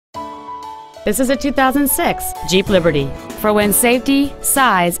This is a 2006 Jeep Liberty for when safety,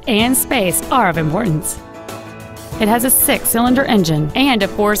 size, and space are of importance. It has a 6-cylinder engine and a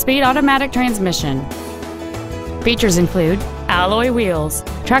 4-speed automatic transmission. Features include alloy wheels,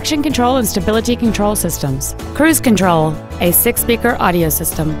 traction control and stability control systems, cruise control, a 6-speaker audio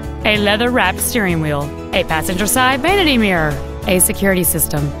system, a leather-wrapped steering wheel, a passenger side vanity mirror, a security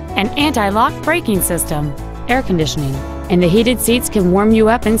system, an anti-lock braking system, air conditioning, and the heated seats can warm you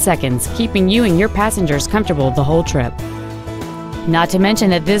up in seconds, keeping you and your passengers comfortable the whole trip. Not to mention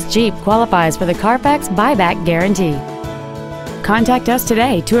that this Jeep qualifies for the Carfax buyback guarantee. Contact us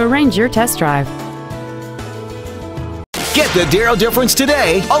today to arrange your test drive. Get the Darrow difference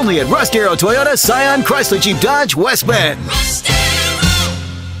today, only at Russ Darrow Toyota, Scion, Chrysler, Jeep, Dodge, West Bend.